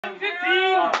15.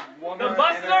 The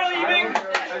buses are leaving.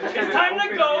 It's time to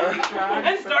go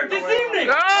and start this evening.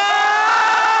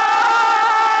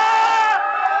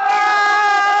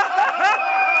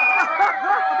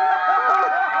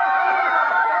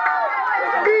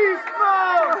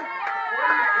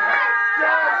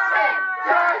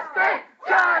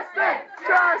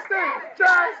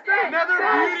 Another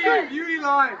beauty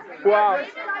line. Wow.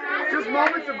 Just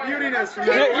moments of beautiness from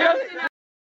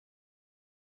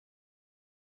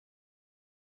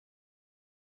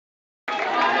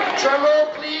Drum roll,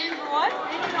 please. What?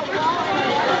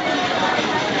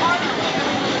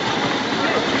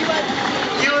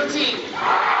 UMT.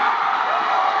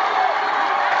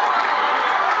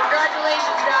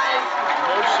 Congratulations, guys.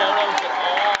 No shout-outs at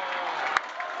all.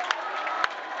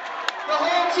 The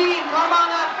whole team, come on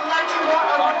up, collect your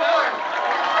award.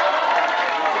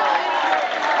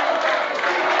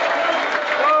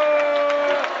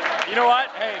 You know what?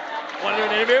 Hey, want to do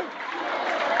an interview?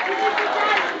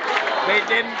 They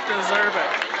didn't deserve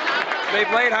it. They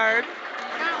played hard.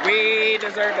 We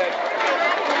deserved it.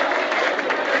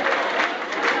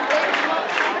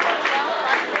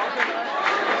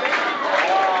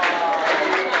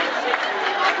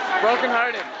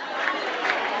 Broken-hearted.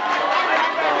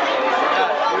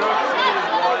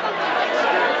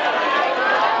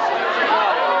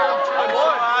 I'm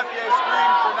so happy I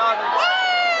screamed for nothing.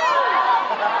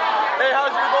 Hey,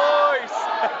 how's your voice?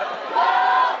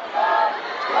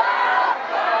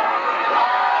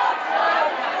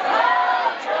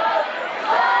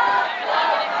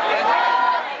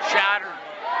 Shattered.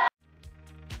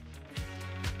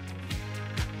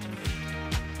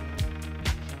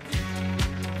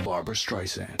 Barbra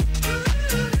Streisand.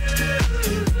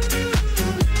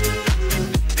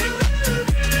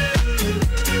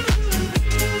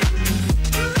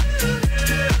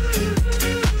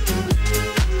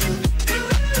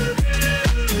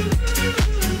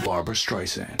 Barbra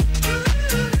Streisand.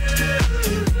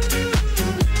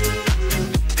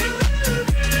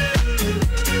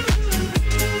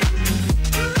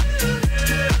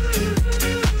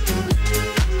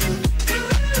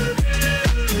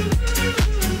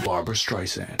 Barbra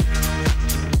Streisand.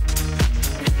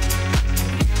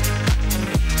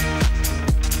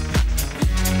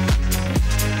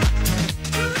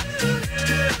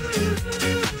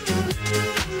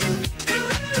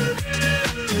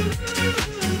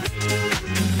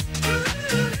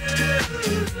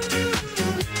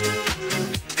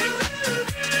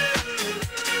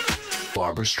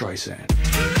 Barbra Streisand.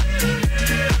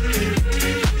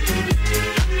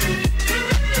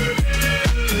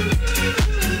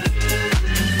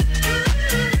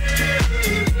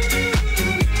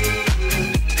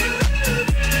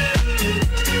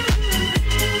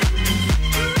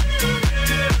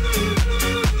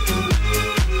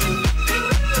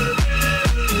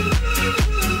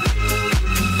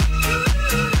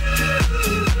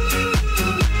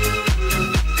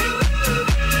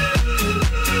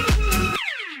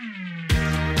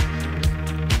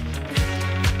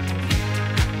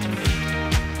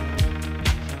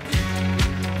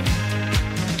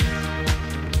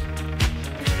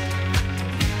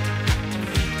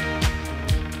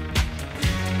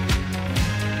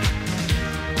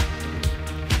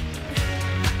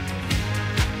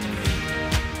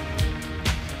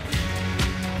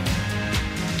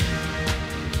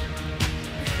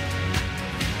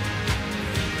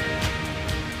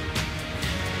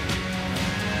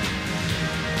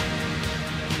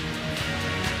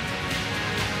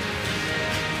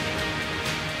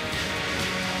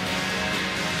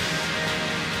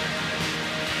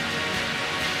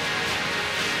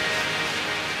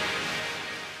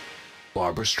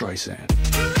 Barbra Streisand.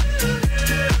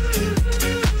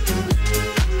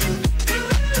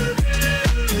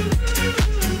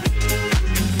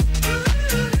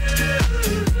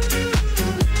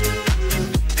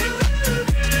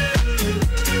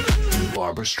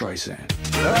 Barbra Streisand.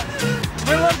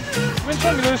 Win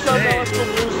some, lose some. Hey. Let's go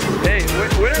lose. Hey,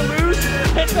 win or lose?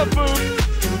 It's a boot.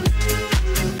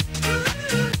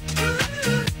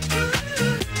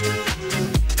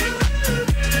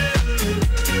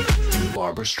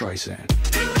 Barbra Streisand.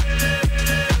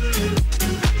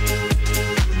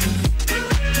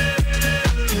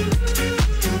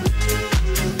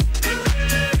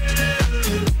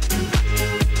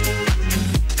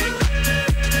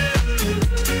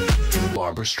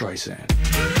 Barbra Streisand.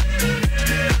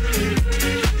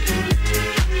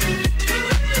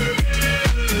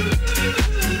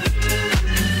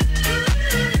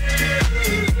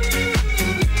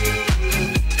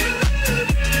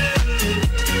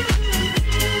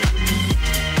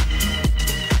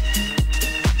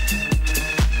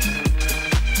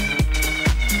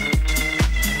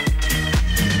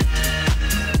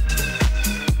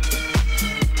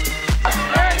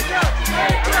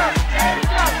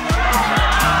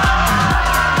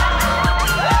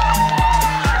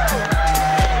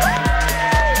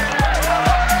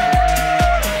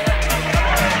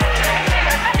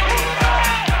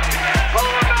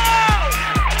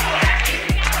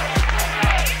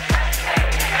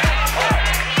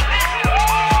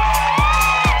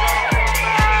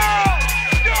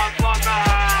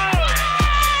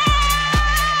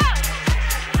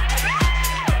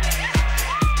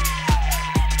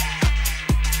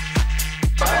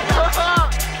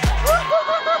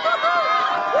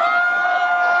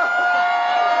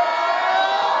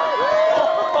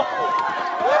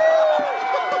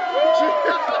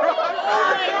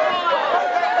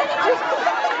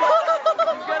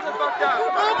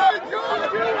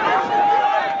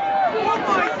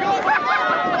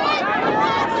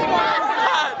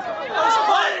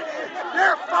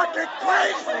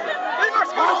 crazy. Leave our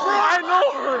school. I know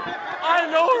her. I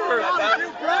know her.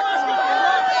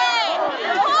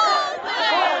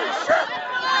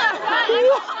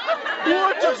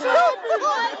 What just happened?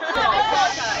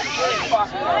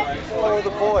 For the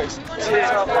boys.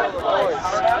 Tits out for the boys.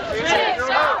 Tits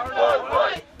out for the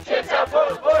boys. Tits out for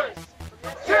the boys.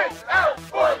 Tits out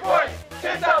for the boys.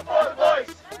 Tits out for the boys.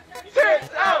 Tits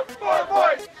out for the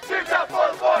boys. Tits out for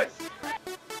the boys.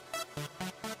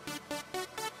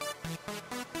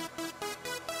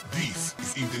 This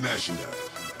is International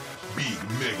Big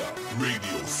Mega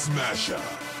Radio Smasher.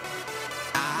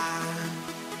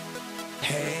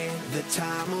 Had the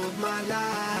time of my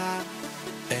life,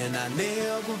 and I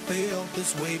never felt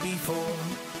this way before.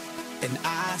 And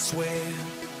I swear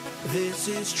this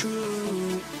is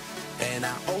true, and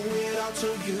I owe it all to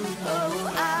you.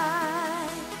 Oh, I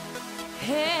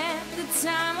had the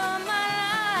time of my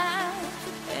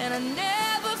life, and I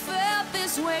never felt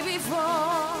this way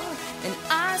before. And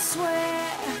I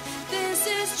swear this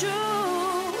is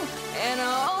true, and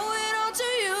I owe it all to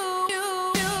you.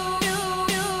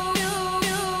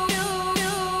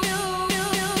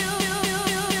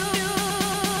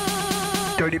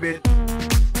 Dirty bit.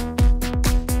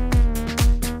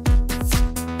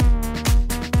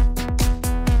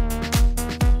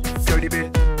 Dirty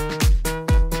bit.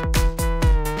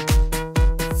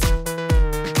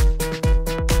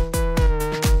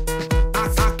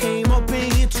 I came up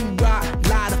in here to rock,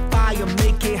 light a fire,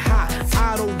 make it hot.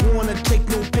 I don't wanna take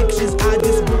no pictures, I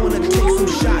just wanna take some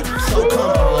shots. So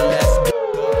come on, let's go.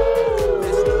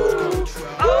 Let's lose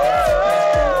control.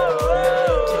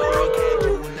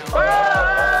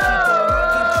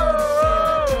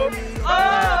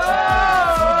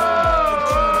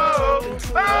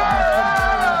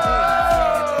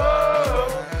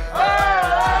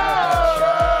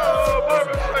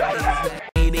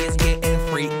 It is getting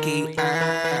freaky.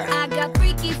 I got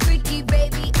freaky, freaky,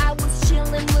 baby. I was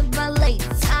chillin' with my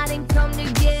ladies. I didn't come to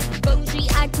get bougie,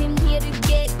 I came here to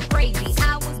get crazy.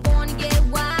 I was born to get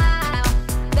wild,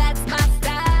 that's my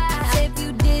style. If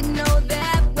you didn't know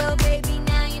that, well, baby,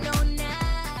 now you know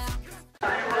now.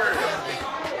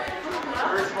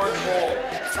 First one's whole.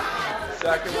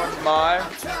 Second one's mine.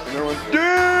 And there one's dude.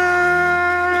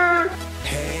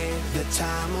 Had the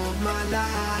time of my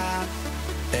life,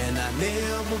 and I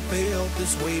never felt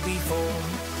this way before.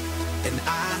 And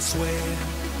I swear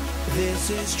this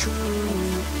is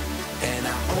true, and I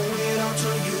owe it all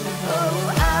to you.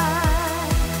 Oh, I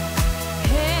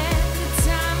had the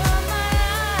time of my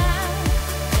life,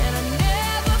 and I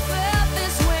never felt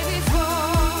this way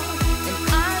before. And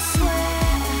I swear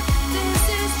this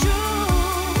is true,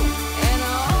 and I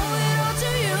owe it all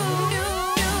to you.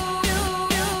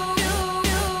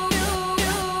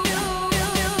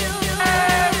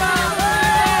 Hey,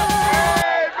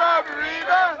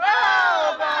 Barbariba.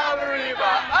 Oh,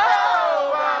 Barbariba.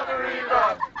 Oh, Barbariba.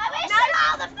 I wish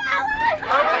all the fellas.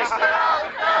 I wish that all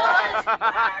the fellas.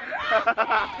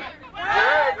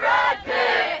 Good Brad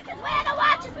Pitt. It's where to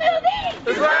watch his movies.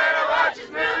 Is where to watch his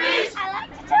movies. I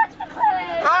like to touch the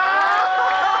clothes.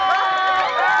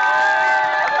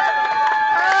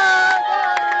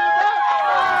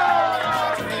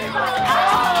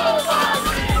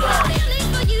 My feelings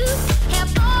for you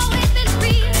have always been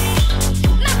real.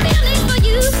 My feelings for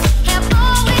you have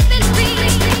always been real.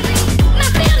 My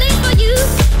feelings for you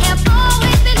have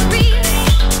always been real.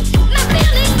 My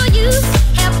feelings for you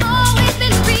have always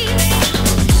been real.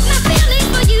 My feelings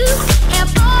for you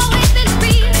have always been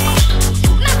real.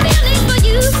 My feelings for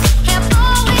you have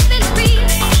always been real.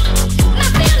 My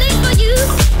feelings for you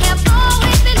have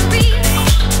always been real.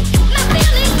 My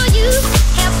feelings for you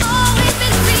have always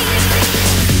been real.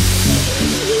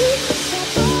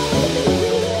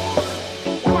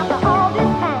 After all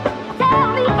this time, tell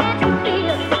me, can't you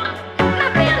feel? My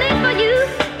feelings for you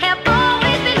have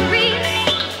always been real.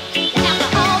 After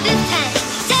all this time,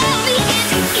 tell me, can't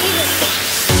you feel?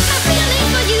 My feelings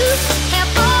for you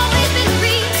have always been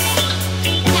real.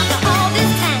 After all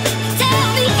this time, tell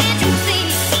me, can't you see?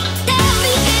 Tell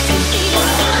me, can't you feel?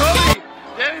 Cody,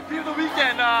 Danny feel the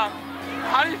weekend.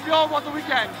 How do you feel about the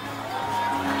weekend?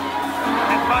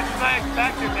 As much as I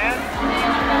expected, man.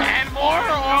 And more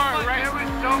or right? There was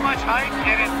so much hype,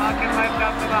 and it fucking lived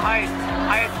up to the hype.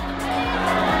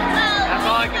 That's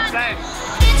all I can say.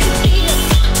 Can't you feel?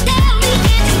 Tell me,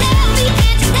 can't you tell me,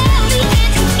 can't you tell me,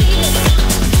 can't you feel?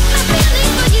 My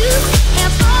feelings for you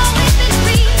have always been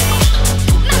real.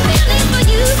 My feelings for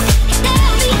you,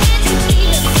 tell me, can't you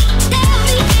feel? Tell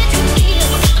me, can't you feel?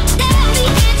 Tell me,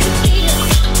 can't you feel?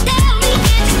 Tell me,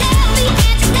 can't you tell me,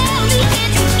 can't you tell me,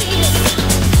 can't you feel?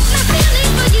 My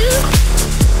feelings for you.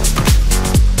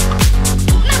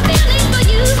 My feelings for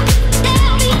you.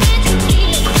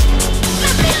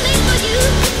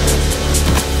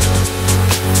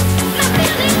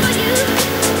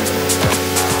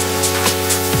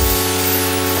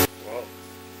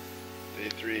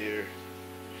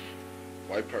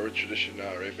 Why part with tradition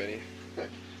now, right, Benny?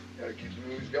 Gotta keep the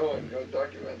movies going. Gotta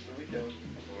document the weekend.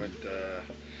 What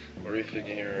are we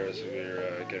thinking here as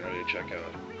we're getting ready to check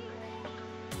out?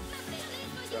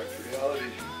 Back to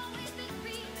reality.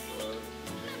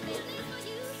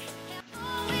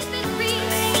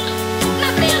 My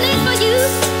feelings for you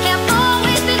have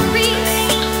always been free.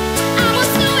 I was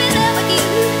so in love with you,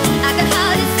 I could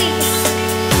hardly see.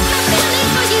 My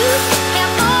feelings for you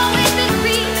have always been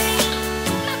free.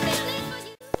 My feelings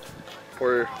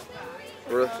for you.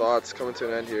 What are the thoughts coming to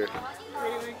an end here?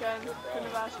 Great weekend. Couldn't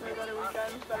have asked for a better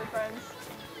weekend. Better friends.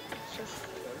 It's just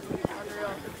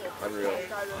unreal. Unreal.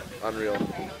 Unreal.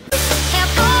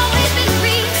 Have always been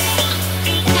free.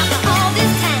 After all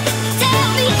this time, tell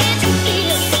me can't you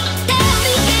feel? Tell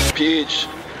me can't you Peach.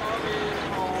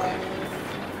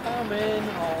 Coming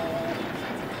home.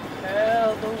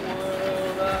 Tell the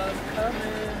world I'm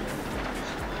coming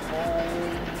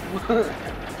home.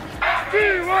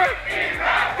 Teamwork!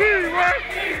 Teamwork!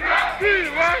 Teamwork!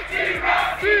 Teamwork!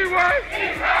 Teamwork!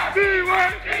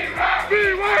 Teamwork!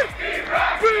 Teamwork!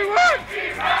 Teamwork!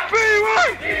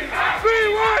 Teamwork!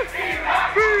 Teamwork!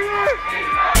 Teamwork!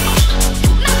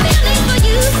 My feelings for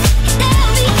you, tell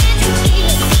me can't you feel?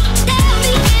 Tell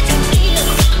me can't you feel?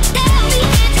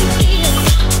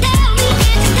 Tell me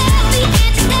can't you feel?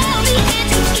 Tell me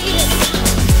can't you feel?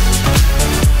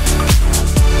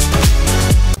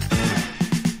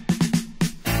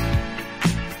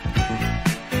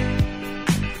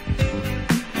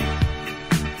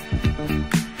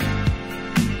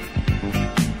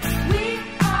 We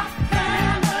are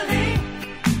family.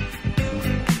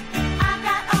 I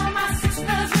got all my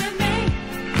sisters with me.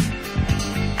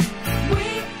 We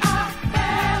are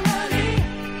family.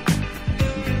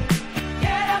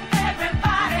 Get up,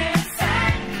 everybody, and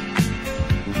sing.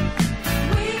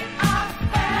 We are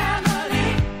family.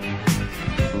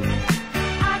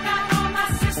 I got all my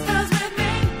sisters with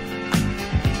me.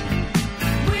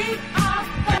 We are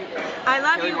family. I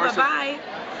love you. Bye bye.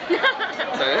 Is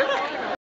that it?